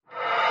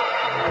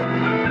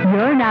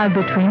now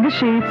Between the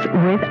Sheets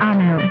with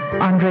Anil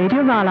on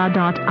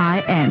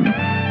radiovala.in.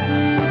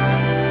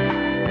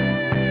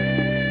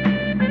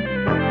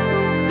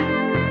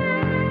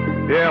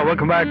 Yeah,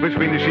 welcome back.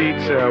 Between the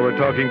Sheets. We're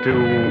talking to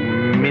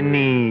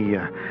Minnie.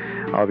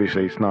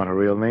 Obviously, it's not her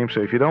real name,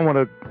 so if you don't want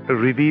to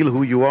reveal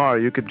who you are,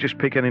 you could just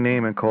pick any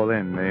name and call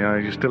in.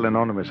 You're still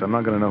anonymous. I'm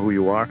not going to know who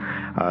you are.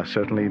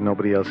 Certainly,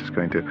 nobody else is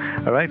going to.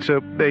 All right,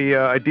 so the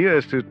idea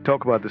is to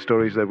talk about the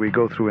stories that we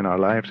go through in our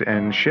lives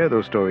and share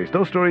those stories.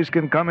 Those stories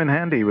can come in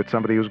handy with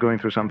somebody who's going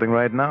through something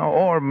right now,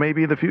 or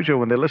maybe in the future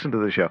when they listen to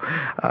the show,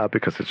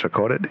 because it's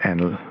recorded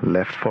and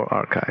left for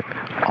archive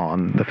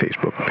on the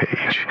Facebook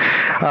page.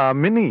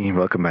 Minnie,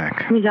 welcome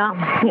back. Yeah.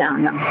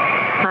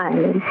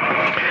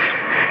 Hi.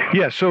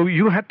 Yeah, so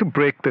you had to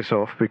break this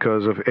off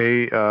because of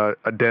a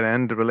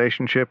dead-end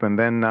relationship, and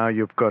then now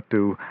you've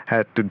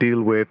had to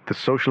deal with the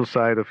social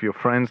side of your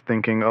friends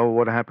thinking, oh,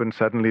 what happened?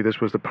 Suddenly this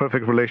was the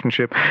perfect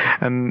relationship.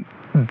 And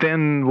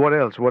then what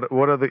else? What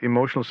are the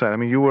emotional side? I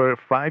mean, you were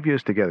 5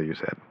 years together, you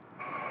said.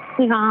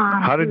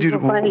 Yeah.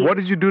 What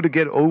did you do to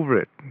get over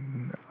it?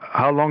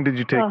 How long did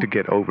you take to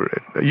get over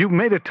it? You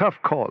made a tough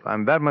call,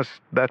 and that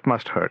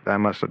must hurt, I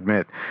must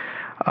admit.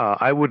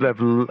 I would have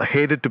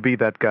hated to be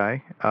that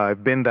guy.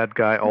 I've been that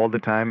guy all the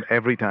time,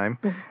 every time,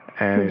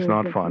 and it's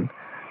not fun.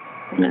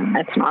 No,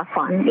 it's not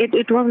fun.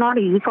 It was not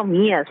easy for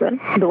me as well,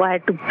 though I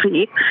had to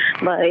break,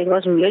 but it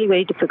was really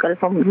very difficult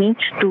for me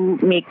to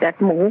make that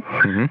move.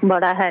 Mm-hmm.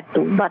 But I had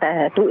to.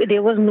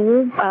 There was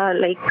no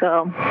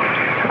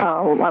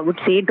I would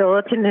say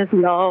dearth in his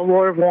love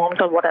or warmth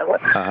or whatever.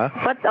 Uh-huh.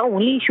 But the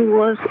only issue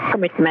was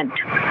commitment.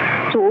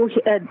 So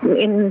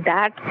in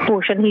that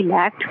portion he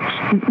lacked,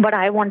 but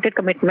I wanted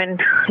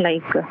commitment.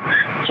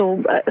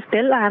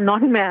 Still I am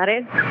not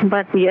married,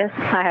 but yes,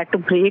 I had to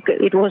break.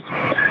 It was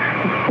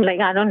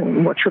I don't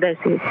know, what should I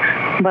say?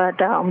 But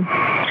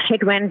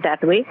it went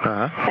that way.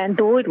 Uh-huh. And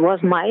though it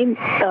was my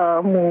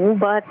move,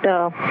 but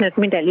let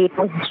me tell you, it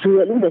was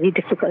really very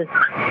difficult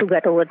to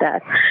get over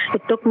that.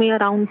 It took me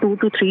around 2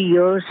 to 3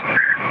 years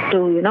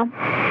to,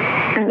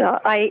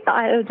 I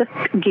just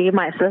gave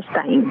myself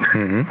time.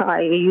 Mm-hmm.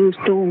 I used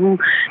to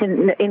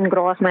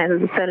engross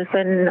myself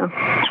in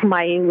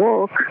my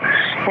work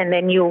and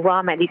then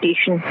yoga,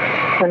 meditation,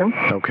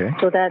 Okay.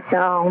 So that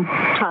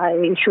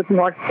I should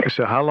not...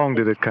 So how long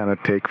did it kind of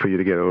take for you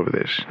to get over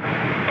this?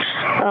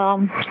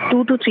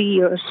 2 to 3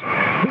 years.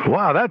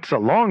 Wow, that's a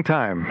long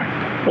time.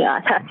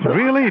 Yeah, that's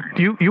really?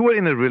 You were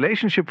in a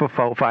relationship for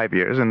 5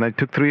 years, and it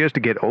took 3 years to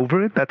get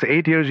over it? That's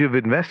 8 years you've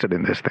invested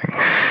in this thing.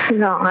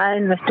 No, I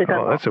invested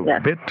a lot. That's a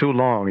bit too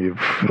long.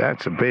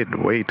 That's a bit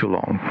way too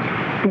long.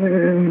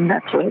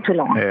 That's way too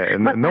long. Yeah,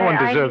 and no one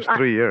deserves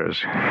 3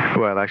 years.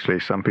 Well, actually,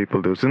 some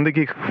people do.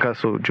 Zindagi ka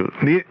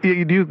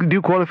do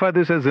you qualify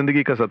this as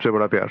Zindagi ka sabse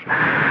bada pyar?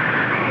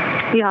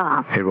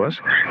 Yeah. It was?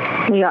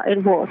 Yeah,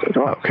 it was.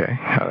 Okay.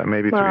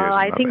 Maybe 3 years.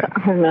 I think, I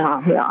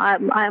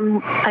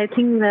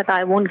think that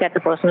I won't get a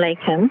person like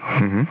him.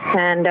 Mm-hmm.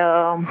 And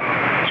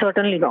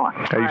certainly not.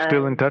 Are you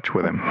still in touch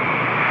with him?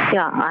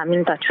 Yeah, I'm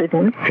in touch with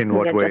him. In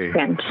what way? Just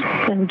friends.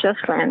 And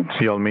just friends.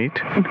 Y'all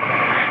meet?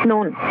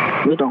 No,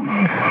 we don't.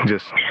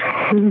 Just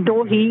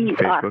though he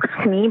Facebook?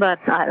 asks me, but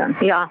I don't.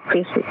 Yeah,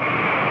 Facebook.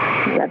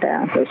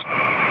 Yeah,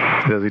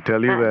 Facebook. Does he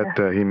tell you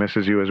that he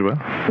misses you as well?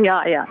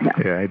 Yeah.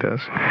 Yeah, he does.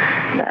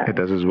 Yeah.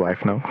 Does his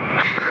wife know?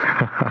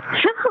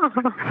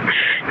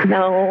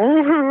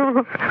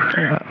 No.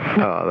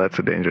 Oh, that's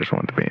a dangerous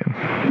one to be in.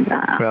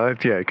 Nah. Well, it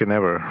can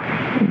never.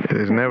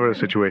 There's never a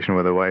situation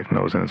where the wife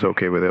knows and it's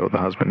okay with it, or the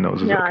husband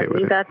knows it's okay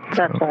with it. That's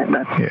right.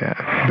 Yeah,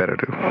 better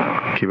to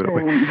keep it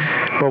away.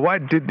 But why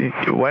did he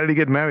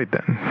get married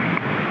then?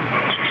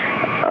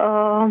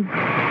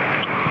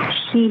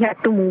 He had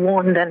to move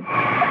on then.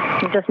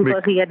 Just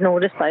because he had no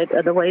respite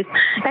otherwise.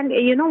 And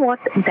you know what?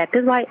 That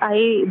is why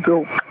I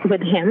broke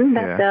with him.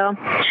 That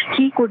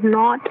he could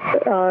not,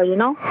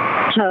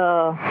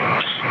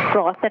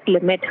 cross that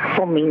limit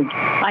for me.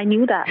 I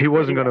knew that. He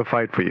wasn't going to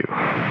fight for you.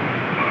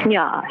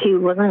 Yeah, he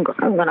wasn't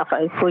going to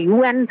fight for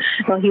you. And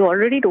he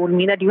already told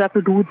me that you have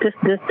to do this,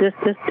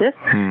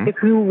 if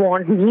you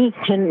want me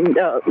in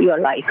your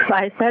life.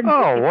 I said,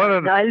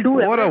 I'll do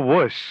it. What a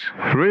wuss.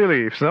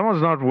 Really, if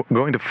someone's not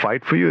going to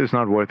fight for you, it's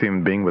not worth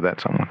even being with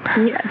that someone.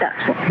 Yeah,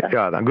 that's what.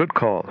 Yeah, good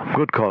call.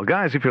 Good call.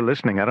 Guys, if you're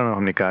listening, I don't know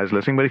how many guys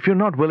listening, but if you're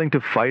not willing to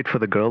fight for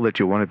the girl that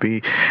you want to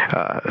be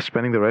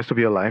spending the rest of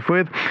your life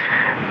with,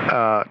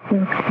 yeah.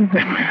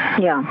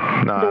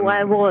 So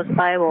I was.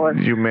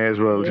 You may as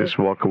well just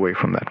walk away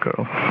from that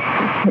girl.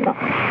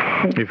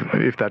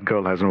 If that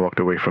girl hasn't walked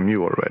away from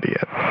you already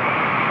yet.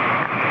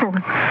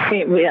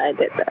 Maybe I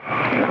did that.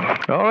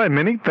 All right,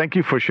 Minnie, thank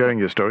you for sharing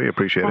your story.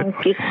 Appreciate it.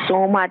 Thank you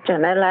so much,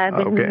 Anil. I've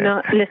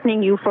been listening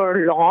to you for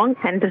long,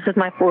 and this is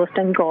my first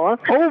time call.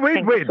 Oh,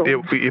 wait.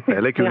 ये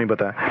पहले क्यों नहीं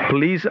बताया?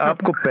 Please,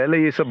 आपको पहले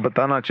ये सब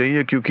बताना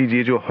चाहिए, क्योंकि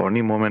ये जो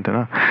horny moment है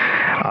ना,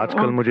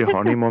 आजकल मुझे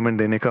horny moment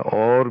देने का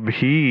और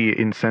भी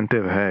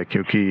incentive है,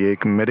 क्योंकि ये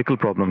एक medical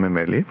problem है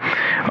मेरे लिए,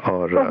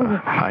 और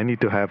I need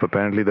to have,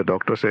 apparently the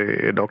doctor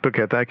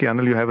कहता है कि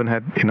Anil, you haven't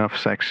had enough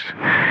sex.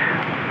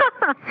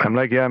 I'm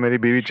like, yeah, मेरी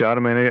बीवी 4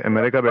 महीने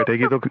अमेरिका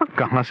बैठेगी तो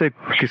कहाँ से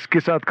किसके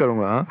साथ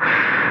करूँगा?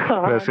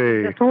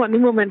 वैसे. Horny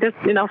moment is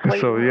enough.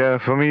 So yeah,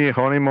 for me,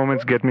 horny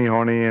moments get me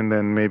horny, and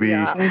then maybe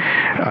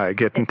I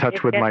get in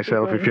touch with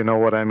myself, if you know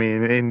what I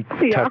mean. In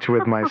touch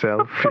with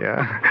myself,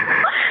 yeah.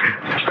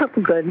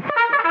 Good.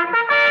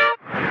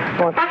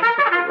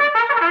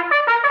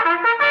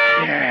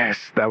 Yes,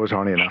 that was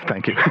horny enough.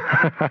 Thank you.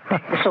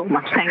 So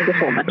much. Thank you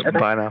so much.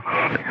 Bye now.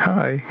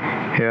 Hi.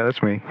 Yeah,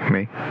 that's me.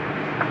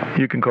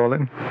 You can call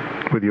in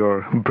with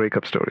your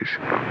breakup stories.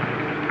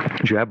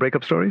 Do you have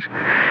breakup stories?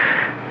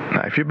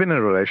 Now, if you've been in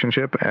a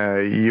relationship,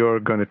 you're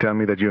going to tell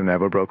me that you've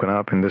never broken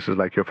up, and this is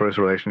like your first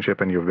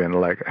relationship, and you've been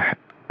like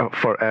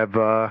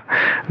forever.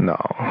 No,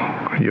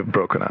 you've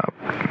broken up.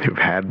 You've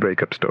had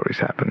breakup stories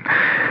happen.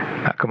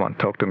 Now, come on,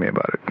 talk to me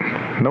about it.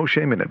 No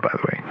shame in it, by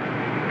the way.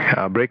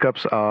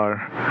 Breakups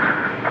are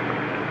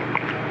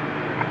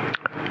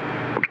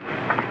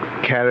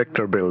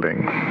character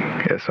building.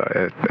 Yes,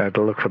 I had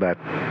to look for that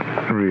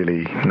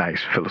really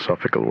nice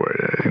philosophical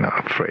word,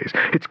 phrase.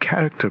 It's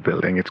character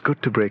building. It's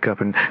good to break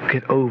up and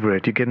get over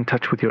it. You get in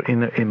touch with your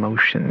inner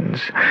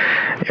emotions.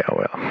 Yeah,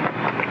 well,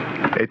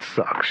 it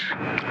sucks.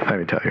 Let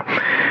me tell you,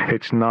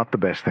 it's not the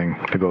best thing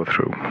to go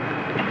through.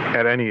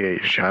 At any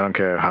age, I don't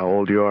care how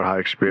old you are, how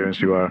experienced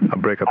you are, a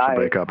breakup's a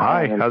breakup.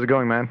 Hi, how's it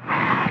going, man?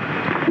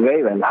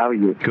 Very well. How are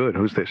you? Good.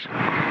 Who's this?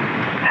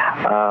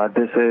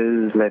 This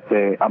is, let's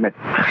say, Amit.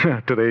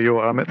 Today you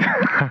are Amit?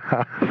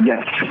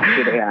 Yes,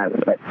 today I am.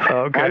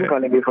 Okay. I'm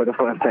calling you for the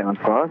first time, of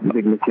course.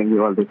 Been listening to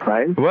you all this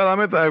while. Well,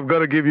 Amit, I've got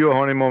to give you a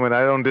horny moment.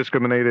 I don't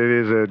discriminate. It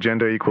is a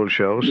gender equal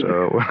show,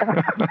 so...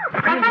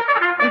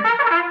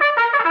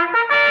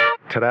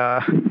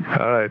 Ta-da.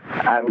 All right.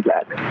 I'm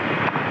glad.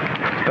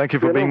 Thank you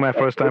for being my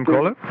first-time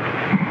caller.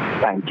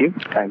 Thank you.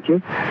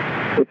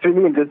 It's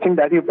really interesting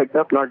that you picked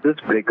up not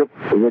just breakup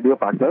with your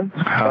partner,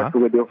 but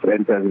with your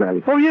friends as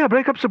well. Oh, yeah,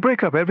 breakup's a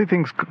breakup.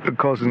 Everything's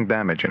causing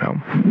damage,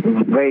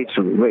 Very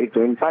true.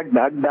 In fact,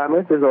 that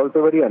damage is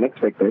also very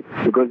unexpected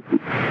because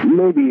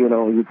maybe, in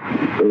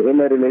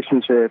a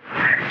relationship,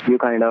 you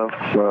kind of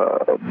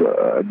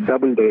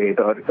double date,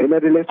 or in a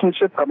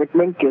relationship,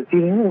 commitment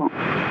कैसी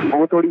है,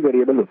 वो थोड़ी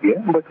variable होती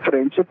है, but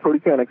friendship थोड़ी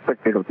सी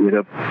unexpected होती है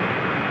जब.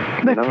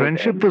 नहीं,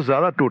 फ्रेंडशिप तो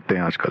ज्यादा टूटते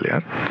हैं आजकल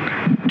यार,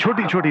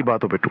 छोटी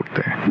बातों पे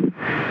टूटते हैं.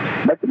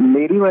 बट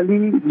मेरी वाली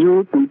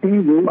जो टूटी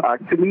वो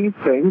एक्चुअली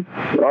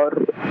फ्रेंड्स और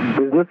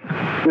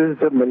बिजनेस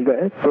जब मिल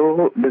गए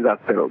तो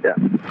डिजास्टर हो गया.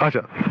 अच्छा,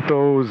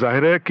 तो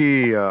जाहिर है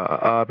कि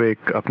आप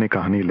एक अपनी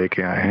कहानी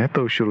लेके आए हैं,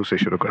 तो शुरू से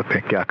शुरू करते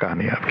हैं. क्या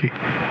कहानी है आपकी?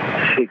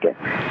 ठीक है,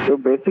 तो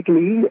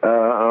बेसिकली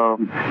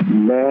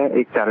मैं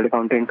एक चार्टर्ड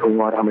अकाउंटेंट हूँ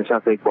और हमेशा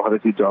से एक बहुत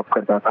अच्छी जॉब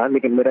करता था,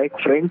 लेकिन मेरा एक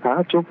फ्रेंड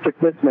था जो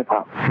फिटनेस में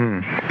था.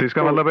 तो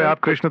इसका मतलब है आप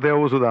कृष्ण थे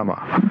वो सुदामा.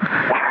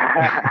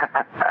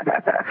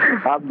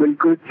 आप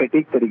बिल्कुल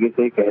सटीक तरीके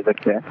से कह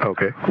सकते हैं.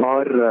 ओके.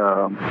 और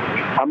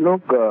हम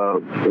लोग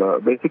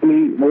बेसिकली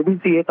वो भी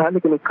सीए था,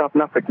 लेकिन उसका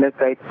अपना फिटनेस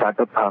का एक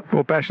स्टार्टअप था.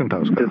 वो पैशन था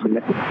उसका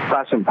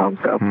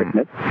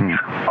फिटनेस.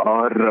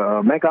 और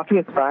मैं काफी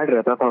इंस्पायर्ड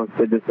रहता था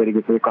उससे, जिस तरीके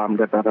से काम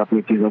करता था,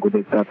 अपनी चीजों को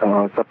देखता था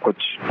और सब कुछ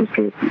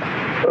उसके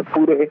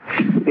पूरे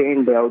डे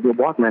इन डे आउट वो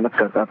बहुत मेहनत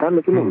करता था.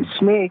 लेकिन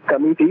उसमें एक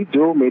कमी थी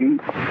जो मेरी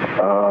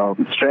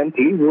स्ट्रेंथ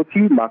थी, वो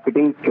थी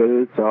मार्केटिंग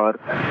स्किल्स और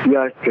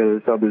पीआर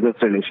स्किल्स और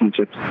बिजनेस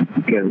रिलेशनशिप्स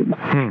स्किल्स.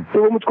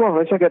 तो वो मुझको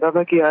हमेशा कहता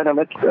था कि यार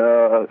हमें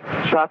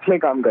साथ में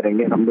काम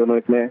करेंगे, हम दोनों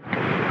इसमें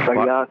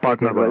बढ़िया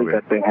पार्टनर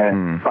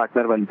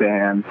बनते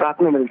हैं,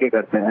 साथ में मिलके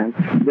करते हैं.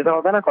 जैसा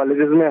होता है ना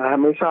कॉलेजेस में,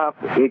 हमेशा आप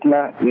एक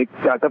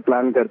स्टार्टअप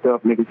प्लान करते हो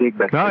अपने किसी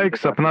एक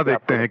सपना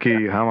देखते हैं कि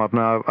हम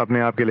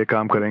अपने आप के लिए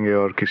काम करेंगे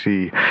और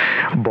किसी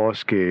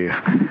बॉस के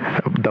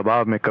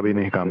दबाव में कभी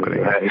नहीं काम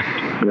करेंगे.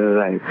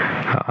 राइट.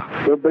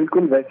 तो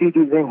बिल्कुल वैसी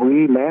चीजें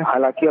हुई. मैं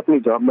हालांकि अपनी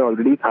जॉब में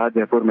ऑलरेडी था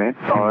जयपुर में,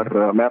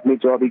 और मैं अपनी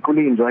जॉब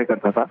इक्वली एंजॉय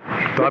करता था.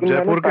 तो आप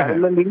जयपुर के हैं?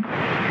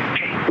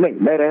 नहीं,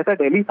 मैं रहता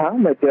दिल्ली था,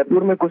 मैं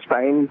जयपुर में कुछ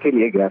टाइम के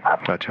लिए गया था.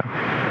 अच्छा.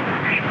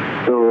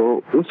 तो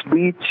उस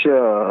बीच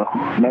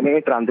मैंने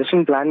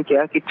ट्रांजिशन प्लान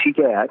किया कि ठीक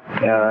है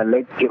यार,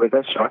 let's give it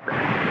a shot.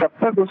 तब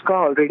तक उसका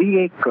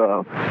ऑलरेडी एक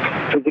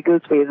फिजिकल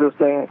स्पेस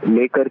उसने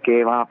लेकर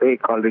के वहाँ पे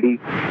एक ऑलरेडी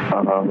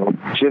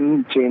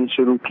जिम चेन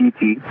शुरू की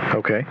थी.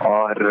 ओके.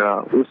 और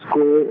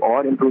उसको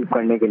और इम्प्रूव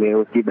करने के लिए,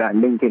 उसकी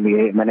ब्रांडिंग के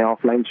लिए मैंने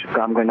ऑफलाइन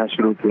काम करना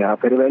शुरू किया.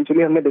 फिर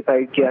इवेंचुअली हमने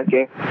डिसाइड किया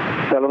कि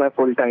चलो मैं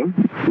full time,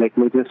 let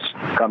me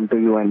just come to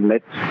you and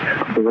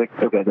let's do it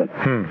together.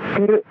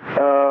 फिर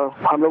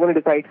हम लोगों ने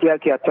डिसाइड किया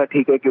कि अच्छा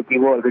ठीक है, क्योंकि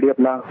वो ऑलरेडी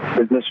अपना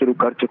बिजनेस शुरू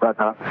कर चुका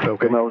था.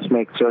 तो मैं उसमें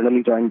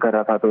एक्सटर्नली ज्वाइन कर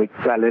रहा था, तो एक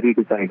सैलरी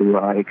डिसाइड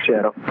हुआ, एक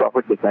शेयर ऑफ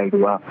प्रॉफिट डिसाइड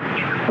हुआ,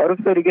 और उस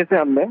तरीके से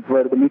हमने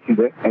वर्बली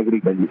चीजें एग्री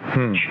कर ली.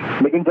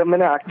 लेकिन जब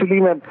मैंने एक्चुअली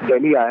मैं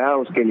दिल्ली आया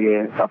उसके लिए,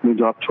 अपनी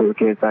जॉब छोड़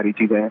के सारी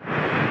चीजें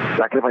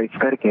सैक्रिफाइस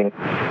करके,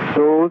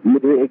 तो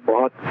मुझे एक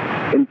बहुत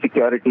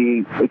इनसिक्योरिटी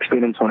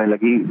एक्सपीरियंस होने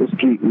लगी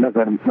उसकी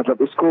नजर. मतलब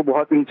उसको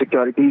बहुत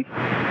इनसिक्योरिटी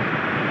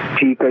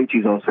थी कई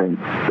चीजों से.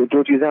 तो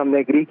जो चीजें हमने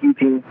एग्री की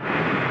थी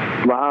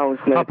वहाँ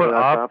उसने. पर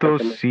आप तो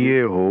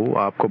सीए हो,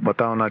 आपको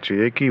पता होना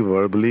चाहिए कि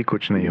वर्बली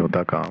कुछ नहीं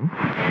होता काम,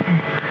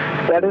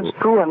 That is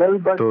true, Anil,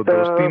 but तो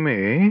दोस्ती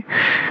में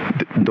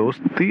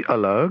दोस्ती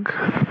अलग,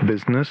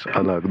 बिजनेस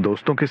अलग.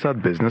 दोस्तों के साथ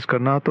बिजनेस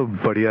करना तो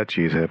बढ़िया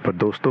चीज है, पर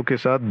दोस्तों के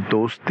साथ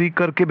दोस्ती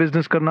करके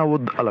बिजनेस करना वो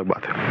अलग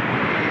बात है.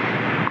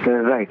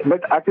 Right,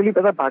 but actually,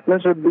 as a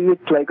partnership,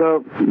 it's like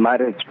a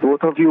marriage.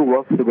 Both of you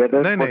work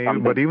together. No,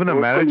 but even a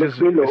marriage is,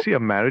 see,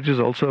 a marriage is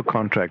also a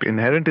contract.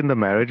 Inherent in the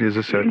marriage is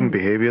a certain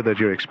behavior that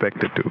you're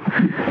expected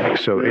to.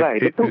 So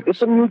right,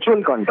 it's a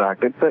mutual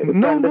contract.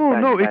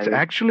 No, it's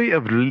actually a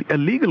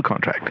legal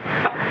contract.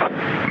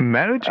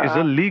 Marriage is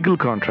a legal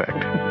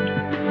contract.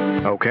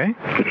 Okay?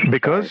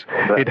 Because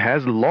it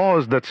has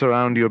laws that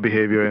surround your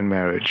behavior in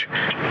marriage,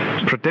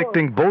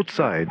 protecting both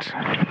sides,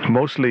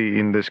 mostly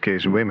in this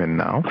case women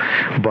now,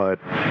 but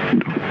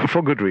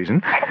for good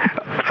reason.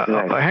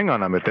 Hang on,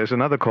 Amit, there's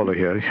another caller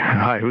here.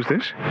 Hi, who's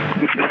this?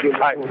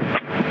 Hi.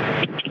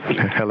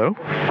 Hello?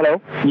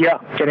 Hello? Yeah,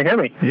 can you hear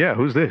me? Yeah,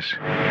 who's this?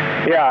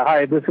 Yeah,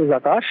 hi, this is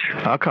Akash.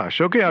 Akash,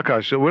 okay,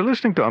 Akash. So we're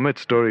listening to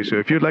Amit's story. So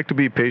if you'd like to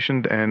be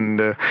patient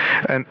and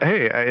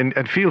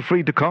feel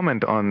free to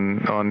comment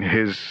on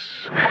his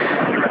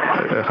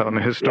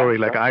story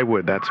like I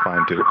would, that's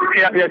fine too.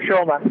 Yeah,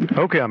 sure, man.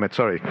 Okay, Amit,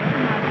 sorry.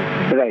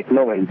 Right,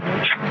 no worries.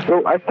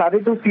 So I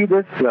started to see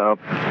this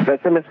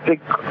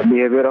pessimistic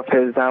behavior of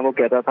his. वो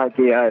कहता था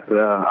कि यार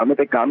अमित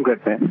एक काम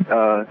करते हैं,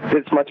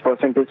 this much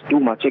percentage too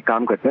much एक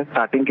काम करते हैं,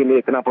 starting के लिए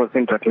इतना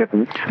 % रख लेते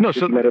हैं. No,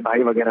 so मेरे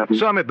भाई वगैरह भी.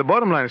 So Amit, the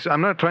bottom line is,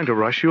 I'm not trying to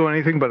rush you or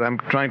anything, but I'm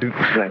trying to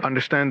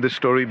understand this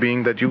story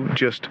being that you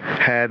just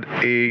had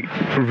a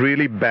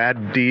really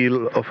bad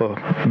deal of a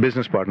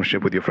business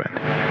partnership with your friend.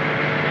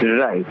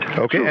 Right.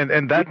 Okay, so,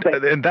 and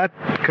that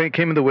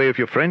came in the way of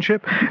your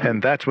friendship,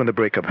 and that's when the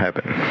breakup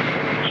happened.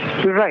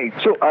 Right.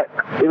 So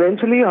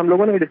eventually हम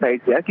लोगों ने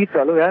decide किया कि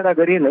चलो यार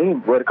अगर ये नहीं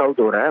वर्कआउट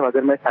हो रहा है,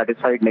 अगर मैं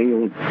सेटिस्फाइड नहीं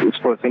हूँ उस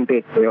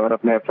परसेंटेज पे और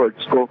अपने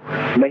एफर्ट्स को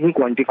नहीं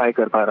क्वांटिफाई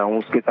कर पा रहा हूँ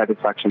उसके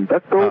सेटिस्फैक्शन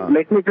तक, तो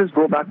let me just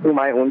go back to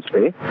my own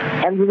space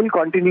and we will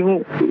continue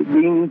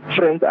being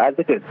friends as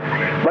it is.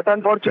 But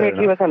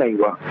unfortunately वैसा नहीं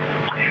हुआ.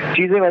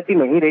 चीजें वैसी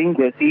नहीं रही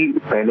जैसी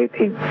पहले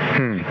थी.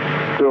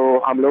 तो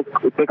हम लोग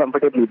इतने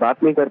कंफर्टेबली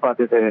बात नहीं कर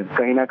पाते थे.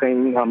 कहीं ना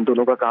कहीं हम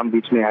दोनों का काम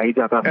बीच में आ ही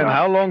जाता था. And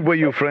how long were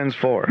you friends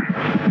for?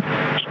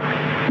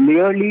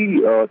 Nearly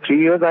 3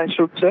 years, I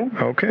should say.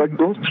 Okay. But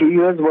those 3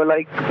 years were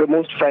like the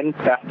most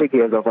fantastic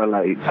years of our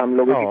lives. हम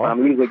लोगों की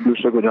families एक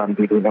दूसरे को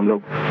जानती थी. हम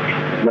लोग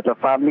मतलब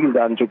families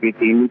जान चुकी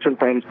थी, mutual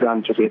friends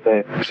जान चुके थे.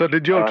 So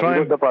did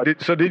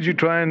you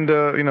try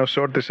and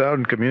sort this out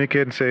and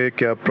communicate and say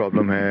क्या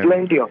problem है?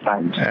 Plenty of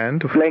times.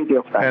 And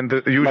And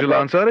the usual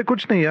answer, अरे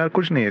कुछ नहीं यार,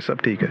 कुछ नहीं है,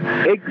 सब ठीक है.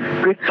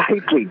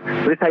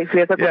 Precisely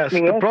ऐसा कुछ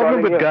नहीं है. The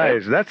problem with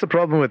guys, that's the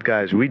problem with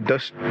guys. We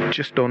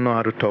just don't know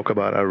how to talk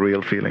about our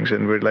real feelings,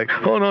 and we're like,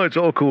 oh no, it's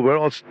all cool. We're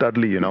all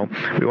studly,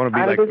 We want to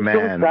be like man.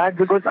 And it's so sad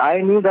because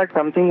I knew that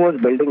something was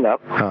building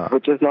up,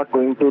 which is not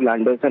going to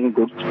land us in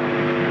good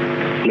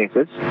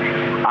places.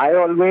 I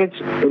always,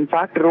 in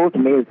fact, wrote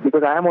mails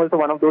because I am also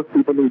one of those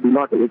people who do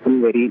not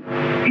open very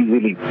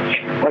easily.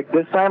 But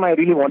this time I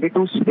really wanted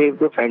to save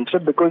the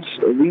friendship because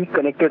we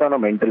connected on a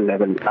mental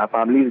level. Our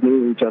families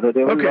knew each other.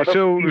 There were a lot of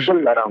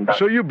people around us.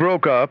 So you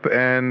broke up,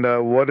 and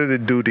what did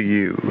it do to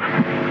you?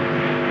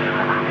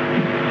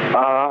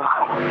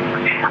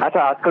 अच्छा,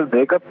 आजकल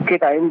breakup के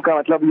time का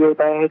मतलब ये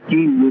होता है कि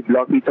you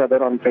block each other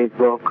on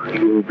Facebook,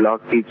 you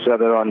block each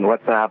other on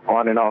WhatsApp,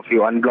 on and off,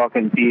 you unblock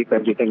and see if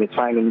everything is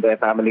fine in their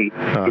family.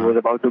 He was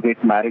about to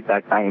get married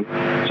that time.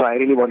 So I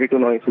really wanted to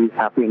know if he's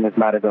happy in his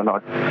marriage or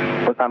not,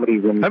 for some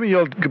reason. I mean, you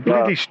all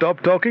completely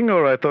stopped talking,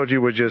 or I thought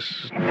you were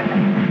just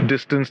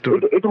distanced to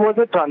it was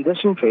a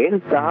transition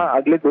phase. जहाँ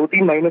अगले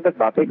 2-3 महीने तक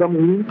बातें कम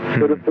हुई,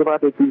 फिर उसके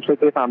बाद एक दूसरे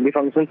के फैमिली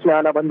फंक्शंस में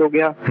आना बंद हो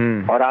गया,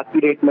 और आज की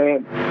डेट में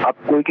अब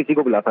कोई किसी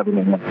को बुलाता भी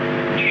नहीं है.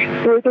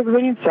 So it was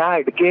very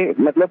sad कि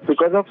मतलब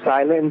because of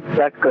silence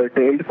that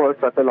curtailed for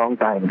such a long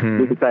time,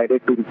 we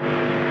decided to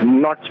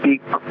not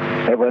speak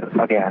ever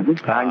again,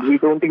 and we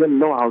don't even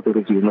know how to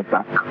resume it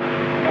back.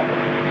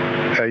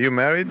 Are you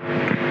married?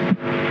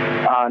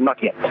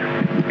 Not yet.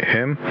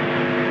 Him?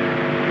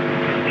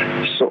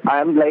 So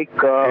I am like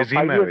 5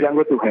 years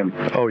younger to him.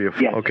 Oh, yes.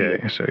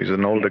 Okay. So he's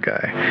an older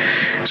guy.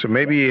 So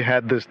maybe he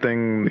had this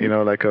thing,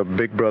 like a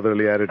big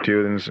brotherly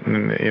attitude,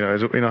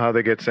 and how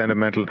they get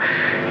sentimental.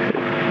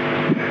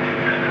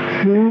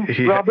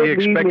 He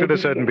expected a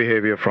certain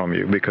behavior from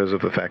you because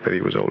of the fact that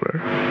he was older.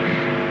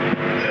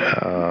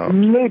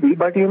 Maybe,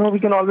 but we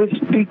can always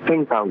speak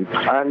things out,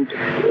 and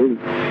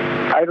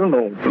I don't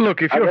know.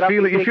 Look, if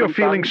you're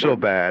feeling so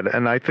bad,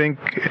 and I think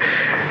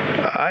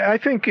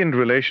in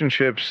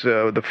relationships,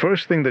 the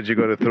first thing that you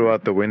got to throw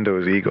out the window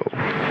is ego.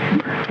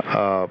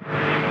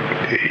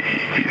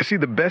 See,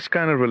 the best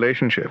kind of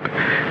relationship,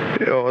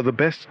 or the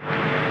best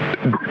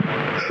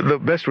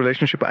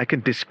relationship I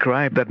can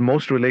describe that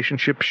most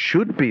relationships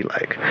should be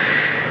like,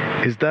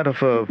 is that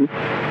of a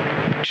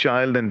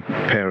child and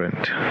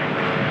parent.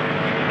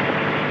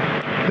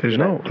 There's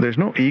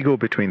no ego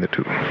between the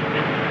two.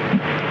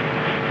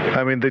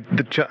 I mean,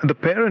 the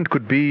parent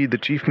could be the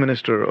chief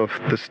minister of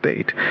the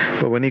state,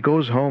 but when he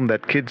goes home,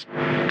 that kid's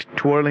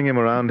twirling him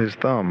around his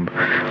thumb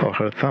or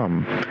her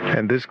thumb,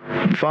 and this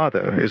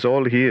father is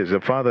all he is,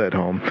 a father at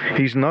home.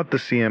 He's not the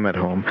CM at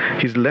home.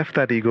 He's left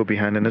that ego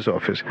behind in his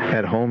office.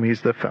 At home,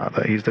 he's the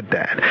father. He's the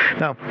dad.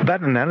 Now,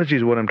 that analogy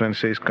is what I'm trying to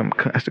say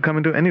has to come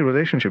into any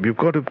relationship. You've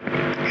got to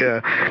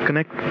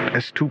connect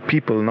as two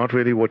people, not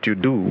really what you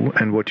do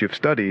and what you've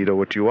studied or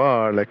what you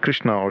are, like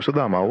Krishna or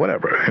Sudama or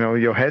whatever. You know,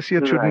 your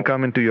haisiyat shouldn't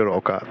come into your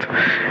auqat.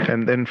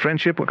 And then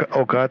friendship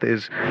auqat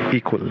is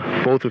equal.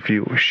 Both of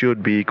you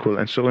should be equal,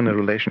 and so in a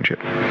relationship.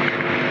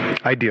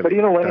 Ideally, but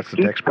you know, when that's it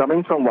keeps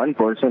coming from one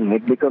person,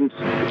 it becomes,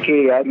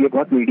 okay, yaar, ye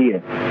bahut needy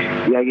hai,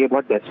 ya ye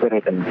bahut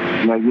desperate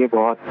hai, ya ye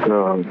bahut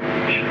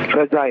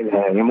fragile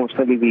hai,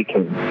 emotionally weak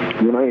hai.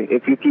 You know,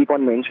 if you keep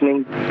on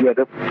mentioning the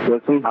other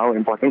person, how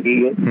important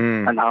he is,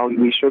 and how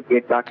we should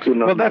get back to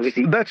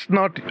normality. Well,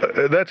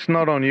 that's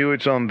not on you.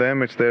 It's on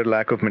them. It's their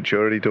lack of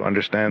maturity to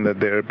understand that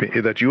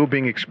that you're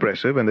being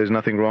expressive, and there's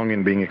nothing wrong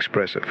in being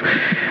expressive.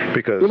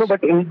 Because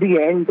but in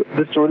the end,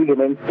 the story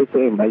remains the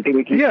same.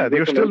 Ultimately,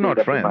 you're still not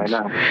friends.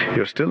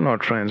 You're still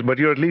not friends, but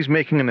you're at least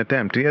making an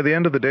attempt. At the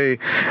end of the day,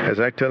 as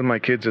I tell my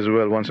kids as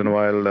well once in a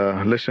while,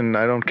 listen,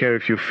 I don't care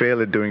if you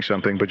fail at doing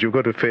something, but you've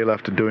got to fail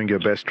after doing your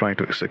best trying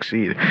to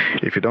succeed.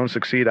 If you don't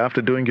succeed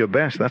after doing your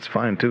best, that's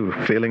fine too.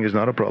 Failing is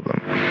not a problem.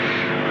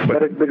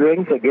 But it's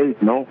brings a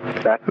guilt, no?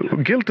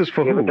 Guilt is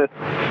for who?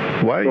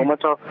 Why? So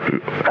much of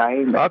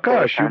time.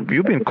 Akash,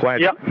 you've been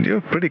quiet. Yeah.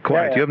 You're pretty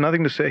quiet. Yeah. You have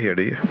nothing to say here,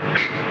 do you?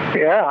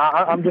 Yeah,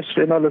 I'm just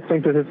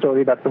listening to his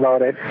story. That's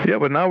about it. Yeah,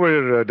 but now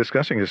we're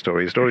discussing his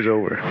story. His story's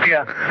over.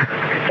 Yeah.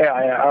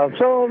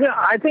 So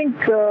I think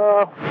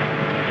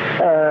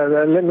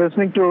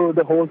listening to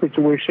the whole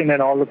situation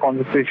and all the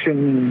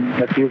conversation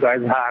that you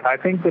guys had, I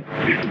think that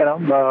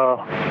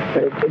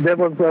there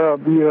was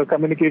a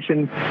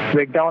communication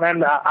breakdown,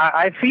 and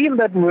I feel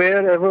that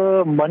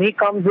wherever money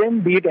comes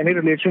in, be it any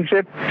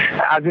relationship,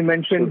 as you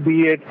mentioned,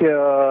 be it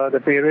the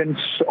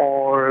parents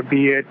or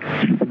be it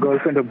a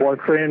girlfriend or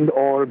boyfriend,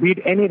 or be it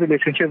any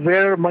relationship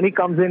where money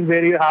comes in,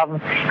 where you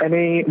have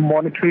any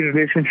monetary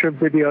relationship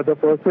with the other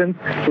person,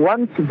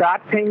 once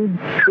that thing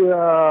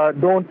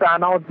don't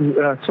pan out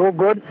so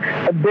good,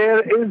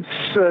 there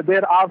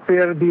are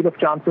fair deal of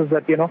chances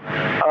that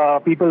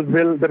people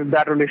will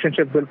that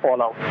relationship will fall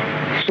out.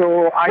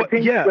 So I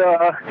think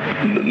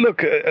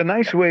look, a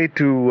nice way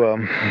to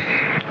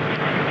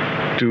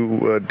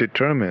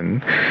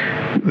determine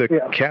the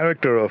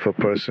character of a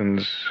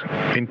person's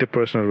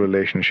interpersonal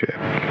relationship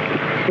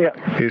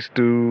is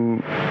to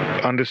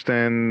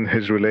understand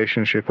his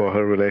relationship or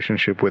her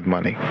relationship with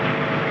money.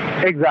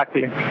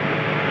 Exactly.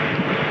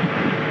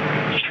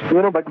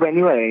 But when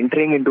you are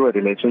entering into a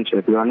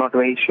relationship, you are not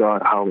very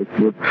sure how it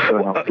would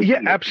turn out.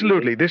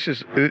 Absolutely. This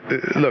is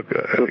look.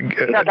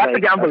 That's a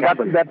gamble. That's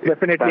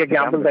definitely a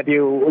gamble that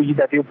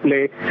you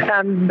play,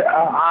 and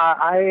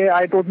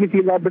I totally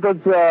feel that because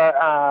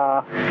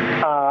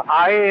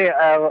I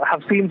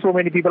have seen so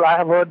many people. I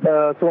have heard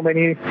so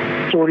many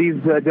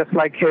stories just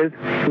like his,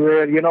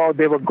 where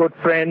they were good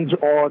friends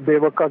or they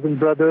were cousin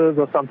brothers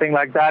or something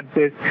like that.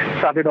 They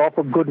started off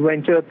a good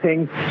venture.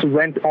 Things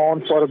went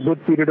on for a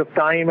good period of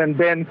time, and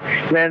then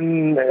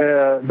when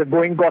the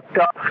going got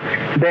tough,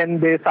 then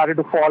they started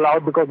to fall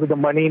out because of the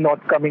money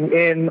not coming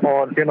in,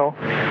 or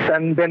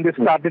and then they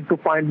started to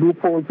find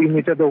loopholes in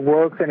each other's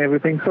works and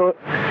everything. So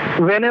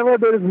whenever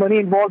there is money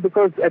involved,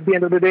 because at the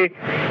end of the day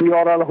we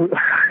are all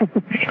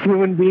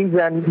human beings,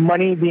 and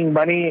money being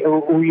money,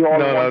 we all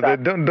want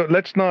that. Don't,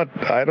 let's not.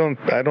 I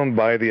don't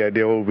buy the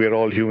idea. Oh, we're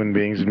all human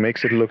beings. It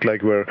makes it look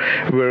like we're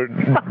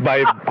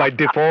by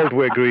default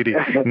we're greedy.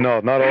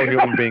 No, not all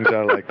human beings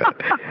are like that.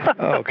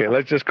 Okay,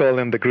 let's just call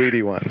them the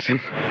greedy ones.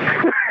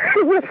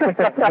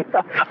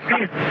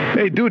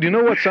 Hey, dude, you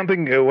know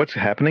what's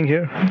happening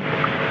here?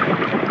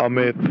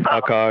 Amit,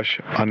 Akash,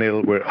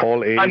 Anil, we're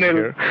all aged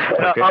here.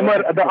 Okay. The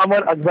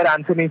Amar Akbar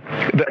Anthony.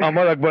 The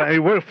Amar Akbar.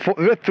 We're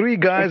three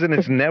guys, and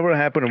it's never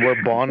happened. And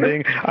we're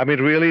bonding. I mean,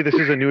 really, this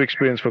is a new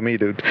experience for me,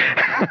 dude.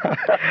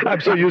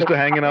 I'm so used to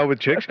hanging out with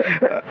chicks. So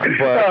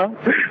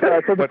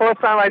the first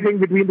time, I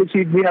think, between the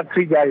sheets, we have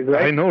three guys,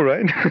 right? I know,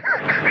 right?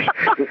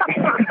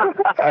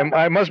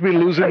 I must be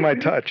losing my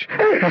touch.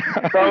 I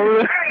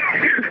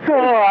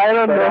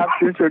don't know. Perhaps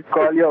you should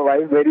call your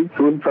wife very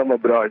soon from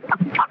abroad.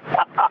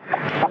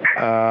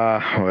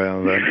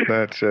 Well,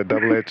 that's a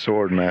double-edged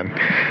sword, man.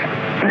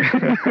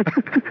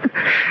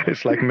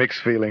 It's like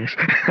mixed feelings.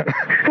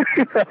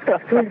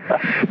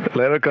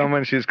 Let her come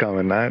when she's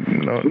coming.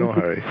 No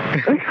hurry.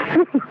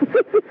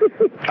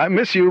 I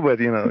miss you, but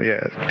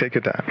take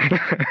your time.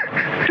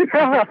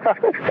 I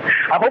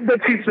hope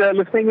that she's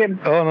listening in.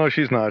 Oh no,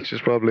 she's not.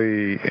 She's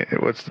probably,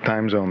 what's the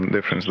time zone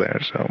difference there?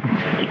 So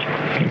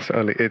it's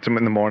early. It's in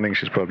the morning.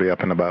 She's probably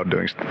up and about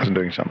doing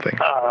something.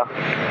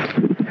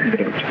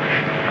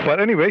 But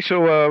anyway,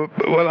 so well,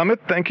 Amit,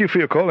 thank you for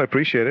your call. I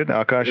appreciate it.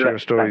 Akash, your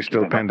story is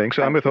still pending.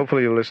 So Amit,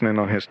 hopefully you'll listen in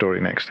on his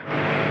story next.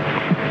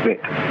 Great.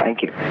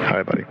 Thank you. All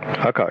right, buddy.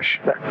 Akash.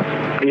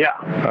 Yeah.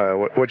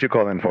 What you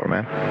calling for,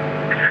 man?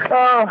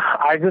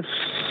 I just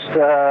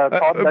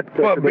thought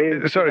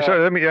that sorry.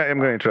 I'm going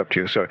to interrupt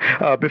you. Sorry.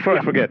 Before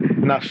I forget,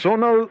 now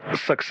Sonal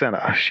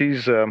Saxena,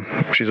 she's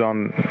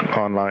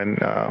online,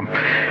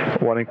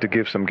 wanting to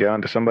give some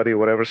gyan to somebody or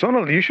whatever.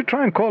 Sonal, you should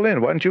try and call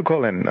in. Why don't you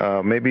call in?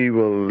 Maybe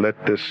we'll let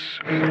this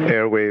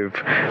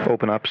airwave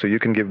open up so you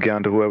can give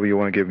gyan to whoever you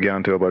want to give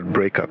gyan to about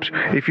breakups.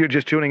 If you're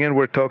just tuning in,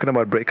 we're talking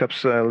about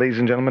breakups, ladies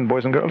and gentlemen,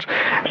 boys and girls,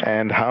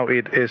 and how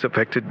it has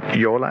affected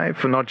your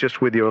life, not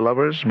just with your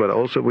lovers, but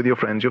also with your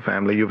friends, your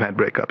family. You've had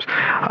breakups.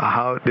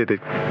 How did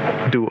it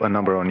do a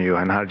number on you,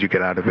 and how did you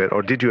get out of it?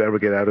 Or did you ever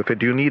get out of it?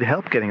 Do you need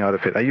help getting out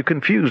of it? Are you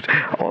confused?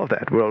 All of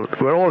that.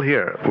 We're all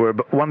here. We're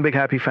one big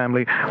happy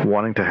family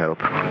wanting to help.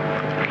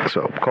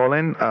 So call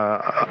in.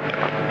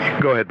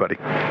 Go ahead, buddy.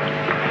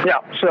 Yeah.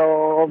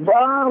 So,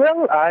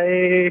 well,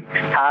 I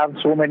have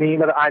so many.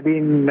 I've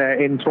been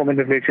in so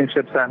many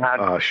relationships and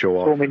had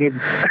so many.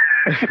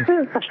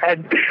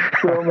 had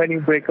so many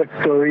breakup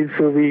stories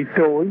to be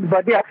told.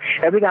 But yeah,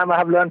 every time I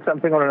have learned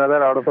something or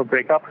another out of a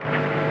breakup.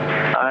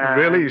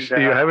 Really?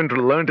 You haven't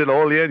learned it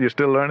all yet? You're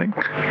still learning?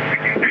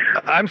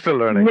 I'm still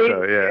learning,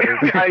 so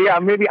yeah. Yeah,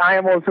 maybe I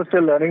am also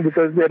still learning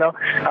because,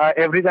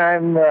 every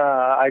time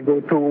I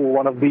go through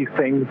one of these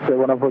things,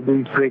 one of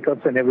these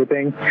breakups and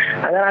everything,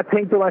 and then I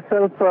think to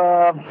myself,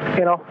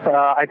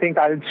 I think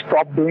I'll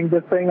stop doing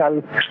this thing.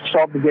 I'll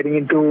stop getting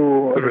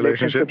into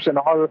relationships and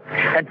all.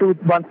 And 2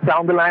 months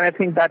down the line, I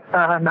think that,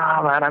 nah,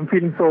 man, I'm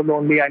feeling so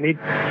lonely. I need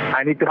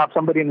to have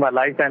somebody in my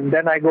life. And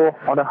then I go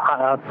on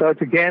a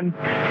search again.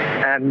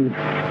 And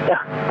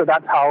yeah, so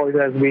that's how it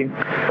has been.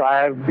 So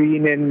I have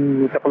been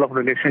in a couple of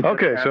relationships.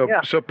 Okay,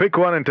 so pick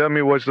one and tell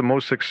me what's the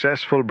most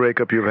successful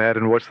breakup you've had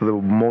and what's the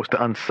most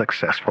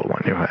unsuccessful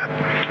one you've had.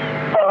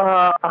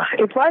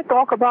 If I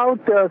talk about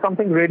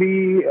something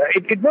really,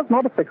 it was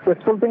not a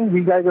successful thing.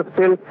 We guys are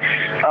still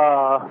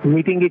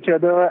meeting each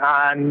other,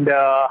 and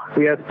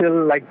we are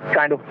still like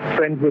kind of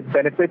friends with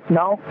benefits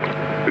now.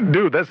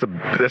 Dude, that's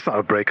not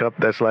a breakup.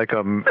 That's like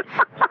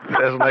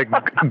that's like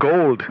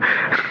gold.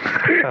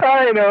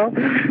 I know.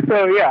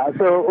 So yeah,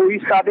 so we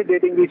started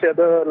dating each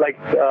other like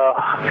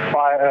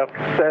 5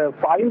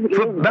 years.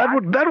 So that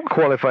would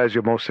qualify as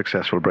your most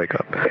successful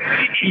breakup.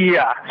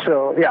 Yeah.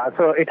 So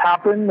it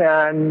happened,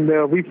 and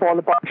we fall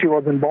apart. She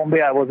was in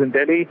Bombay, I was in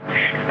Delhi,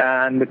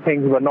 and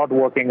things were not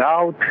working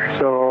out.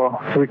 So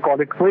we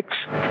called it quits.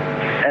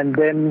 And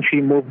then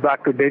she moved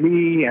back to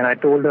Delhi, and I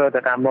told her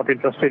that I'm not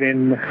interested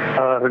in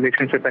a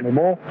relationship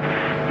anymore.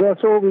 Yeah,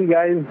 so we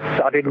guys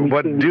started meeting.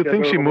 But do you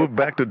think she moved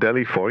back to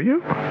Delhi for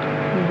you?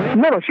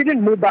 No, she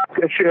didn't move back.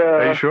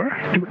 Are you sure?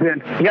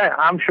 Yeah,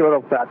 I'm sure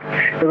of that.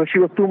 She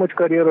was too much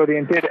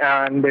career-oriented,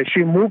 and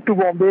she moved to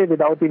Bombay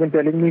without even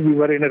telling me we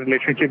were in a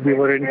relationship. We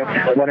were in a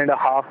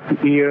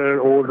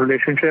 1.5-year-old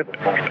relationship.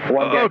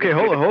 Okay,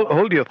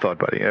 hold your thought,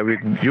 buddy.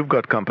 You've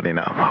got company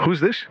now. Who's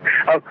this?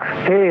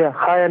 Hey,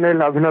 hi, Anil,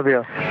 Abhinav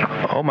here.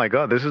 Oh my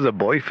God, this is a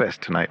boy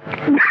fest tonight.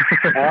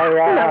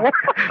 Yeah.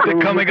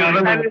 They're coming out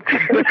of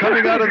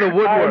the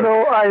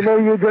woodwork. I know.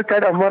 You just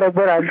had Amar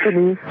Akbar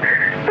Anthony.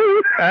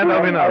 And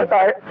Abhinav.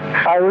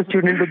 I was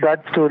tuned into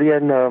that story,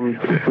 and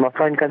my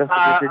friend kind of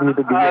suggested me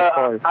to give you a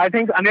call. I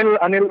think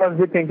Anil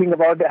was thinking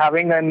about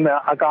having an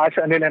Akash,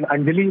 Anil, and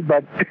Anjali,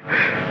 but.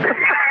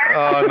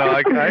 Oh, no,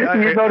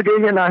 he's not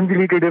getting an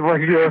Anjali today for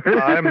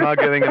sure. I'm not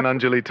getting an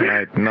Anjali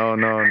tonight. No,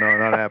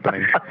 not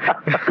happening.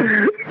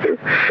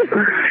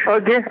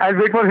 Okay, I'll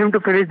wait for him to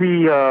finish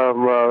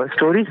the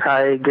story.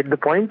 I get the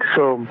point,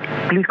 so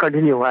please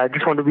continue. I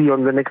just want to be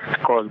on the next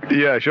call.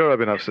 Yeah, sure,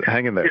 Abhinav.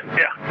 Hang in there.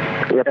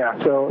 Yeah.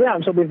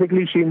 So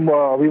basically, we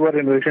were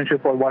in a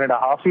relationship for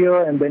 1.5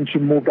 years, and then she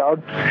moved out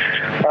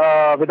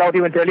without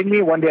even telling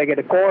me. One day I get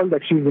a call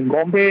that she's in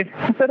Bombay.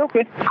 I said,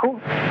 okay, cool.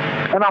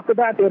 And after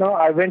that,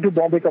 I went to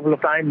Bombay a couple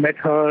of times, met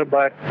her,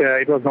 but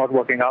it was not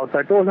working out. So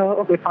I told her,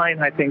 okay,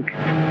 fine, I think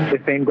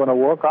this ain't going to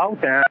work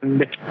out,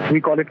 and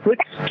we call it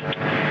quits.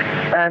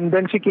 And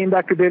then she came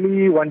back to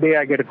Delhi. One day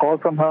I get a call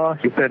from her.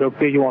 She said,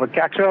 okay, you want to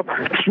catch up?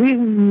 We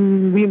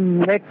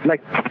met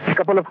like a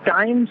couple of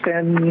times,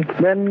 and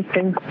then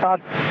things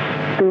start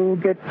to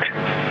get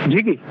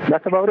jiggy.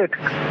 That's about it.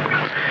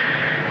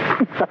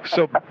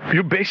 So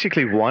you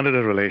basically wanted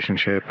a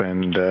relationship,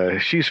 and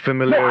she's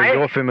familiar,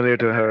 you're familiar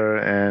to her,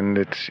 and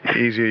it's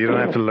easier. You don't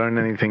have to learn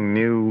anything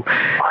new.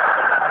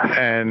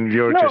 And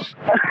you're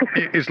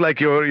it's like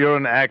you're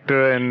an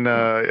actor, and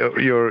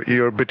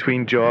you're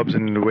between jobs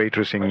and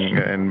waitressing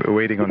and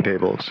waiting on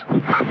tables.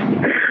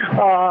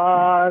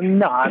 No,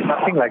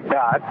 nothing like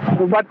that.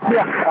 But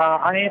yeah,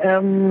 I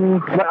am.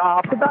 But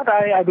after that,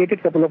 I dated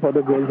a couple of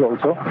other girls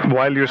also.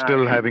 While you're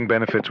still having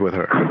benefits with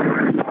her.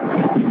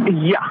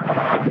 Yeah.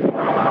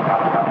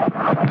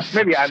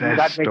 Maybe that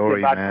makes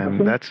story,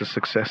 man. That's a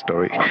success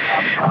story.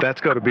 That's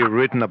got to be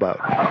written about.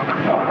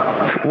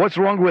 What's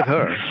wrong with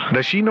her?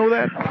 Does she know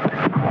that?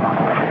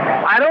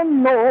 I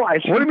don't know.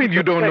 What do you mean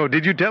you don't know?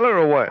 Did you tell her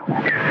or what?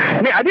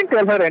 I didn't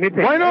tell her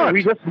anything. Why not?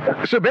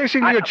 So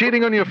basically you're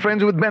cheating on your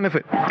friends with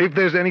benefit, if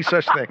there's any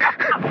such thing.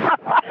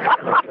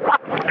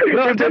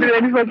 I'll tell you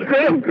any such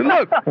thing.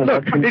 Look,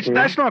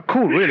 that's not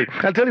cool, really.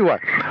 I'll tell you why.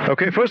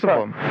 Okay, first of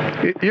all,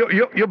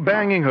 you're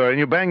banging her and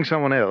you're banging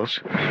someone else.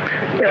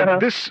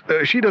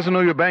 She doesn't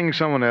know you're banging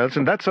someone else,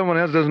 and that someone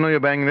else doesn't know you're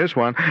banging this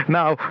one.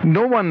 Now,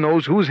 no one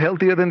knows who's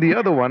healthier than the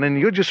other one, and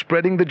you're just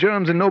spreading the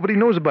germs, and nobody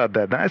knows about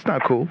that. That's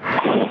not cool.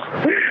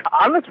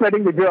 I'm not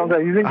spreading the germs.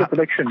 I'm using the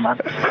protection, man.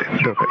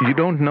 You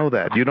don't know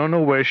that. You don't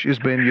know where she's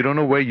been. You don't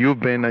know where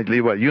you've been.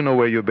 You know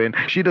where you've been.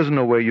 She doesn't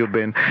know where you've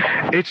been.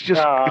 It's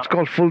just, it's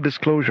called full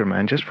disclosure,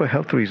 man, just for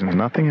health reasons,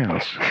 nothing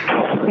else.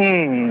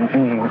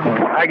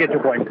 I get your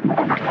point.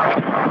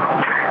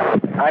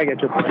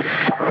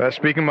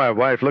 Speaking of my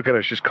wife, look at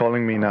her. She's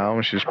calling me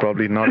now. She's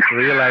probably not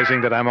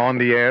realizing that I'm on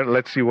the air.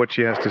 Let's see what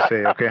she has to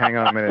say. Okay, hang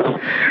on a minute.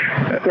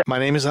 My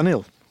name is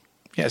Anil.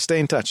 Yeah, stay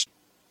in touch.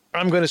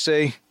 I'm going to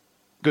say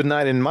good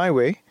night in my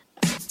way.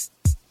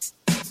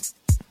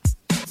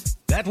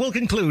 That will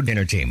conclude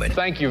entertainment.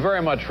 Thank you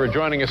very much for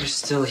joining us. You're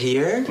still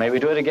here? May we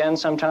do it again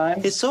sometime?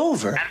 It's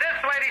over. And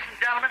this, ladies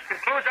and gentlemen,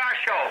 concludes our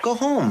show. Go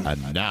home.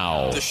 And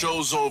now, the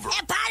show's over.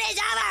 The party's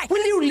over.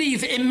 Will you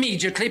leave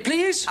immediately,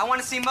 please? I want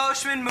to see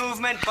motion,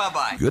 movement.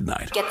 Bye-bye. Good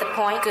night. Get the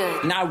point?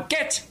 Good. Now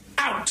get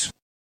out.